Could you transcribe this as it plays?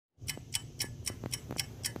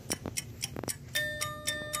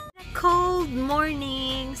Good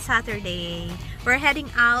morning, Saturday. We're heading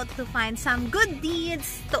out to find some good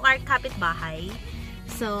deeds to our kapitbahay.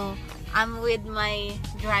 So, I'm with my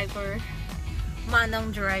driver, Manong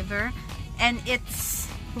driver, and it's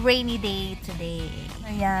rainy day today.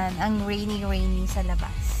 Ayan, ang rainy sa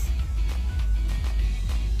labas.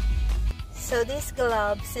 So, this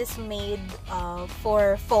gloves is made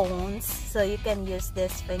for phones. So, you can use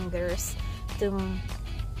these fingers to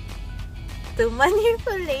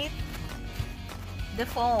manipulate the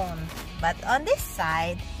phone. But on this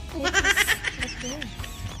side, it is like this.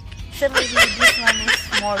 So maybe this one is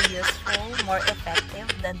more useful, more effective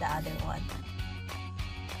than the other one.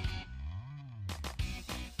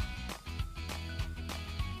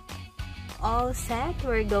 All set,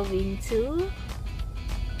 we're going to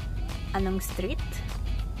anong street?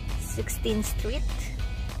 16th Street.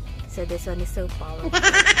 So this one is so powerful.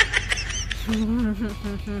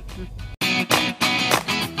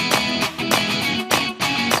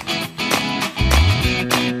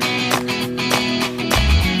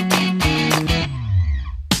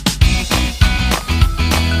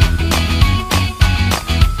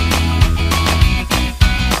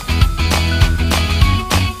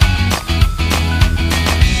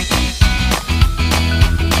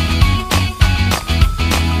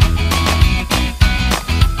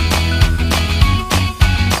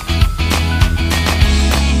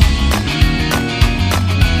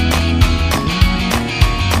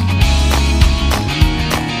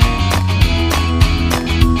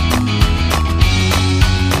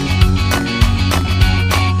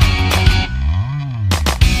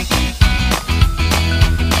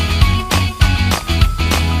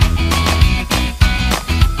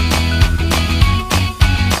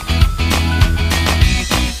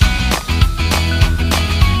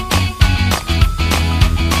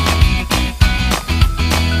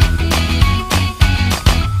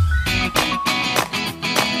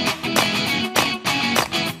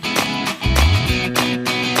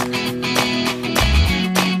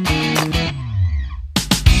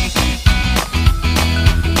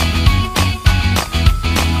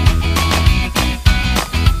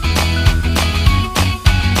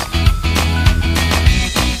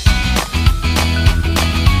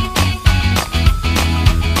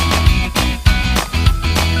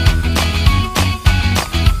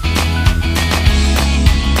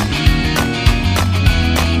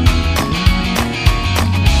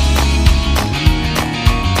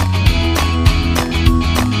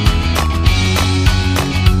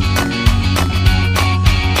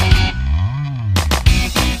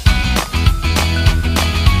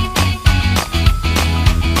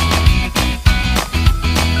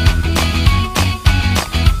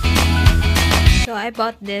 I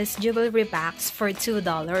bought this jewelry box for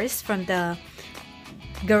 $2 from the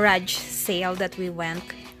garage sale that we went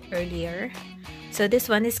earlier. So this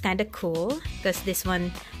one is kind of cool because this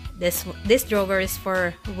drawer is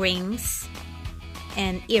for rings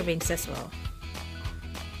and earrings as well.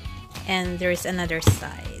 And there's another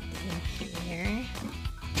side in here.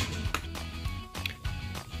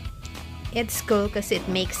 It's cool because it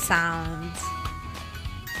makes sounds.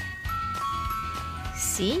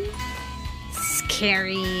 See?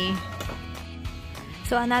 Scary.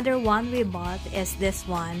 So another one we bought is this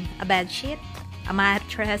one, a bed sheet, a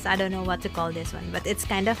mattress. I don't know what to call this one, but it's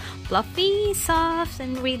kind of fluffy, soft,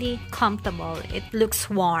 and really comfortable. It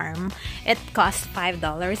looks warm. It costs $5.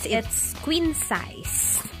 It's queen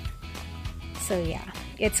size. So yeah,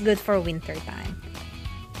 it's good for winter time.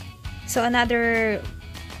 So another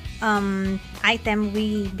item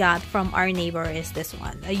we got from our neighbor is this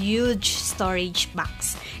one, a huge storage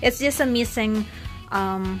box. It's just a missing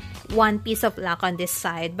one piece of lock on this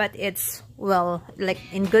side, but it's, well, like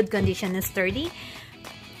in good condition and sturdy.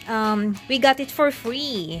 We got it for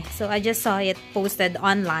free, so I just saw it posted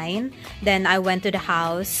online, then I went to the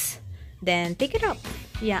house, then pick it up.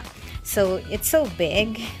 Yeah, so it's so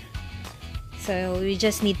big, so we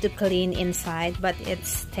just need to clean inside, but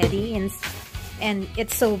it's steady and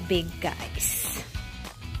it's so big, guys.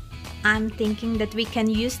 I'm thinking that we can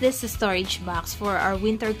use this storage box for our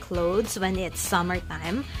winter clothes when it's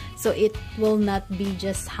summertime, so it will not be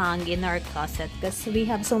just hung in our closet because we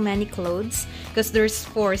have so many clothes, because there's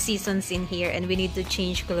 4 seasons in here and we need to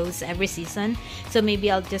change clothes every season. So maybe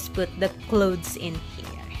I'll just put the clothes in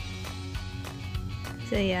here.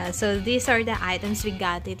 So yeah, so these are the items we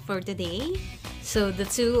got it for today. So the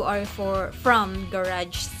two are from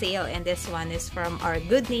garage sale and this one is from our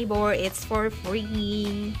good neighbor. It's for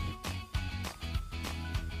free.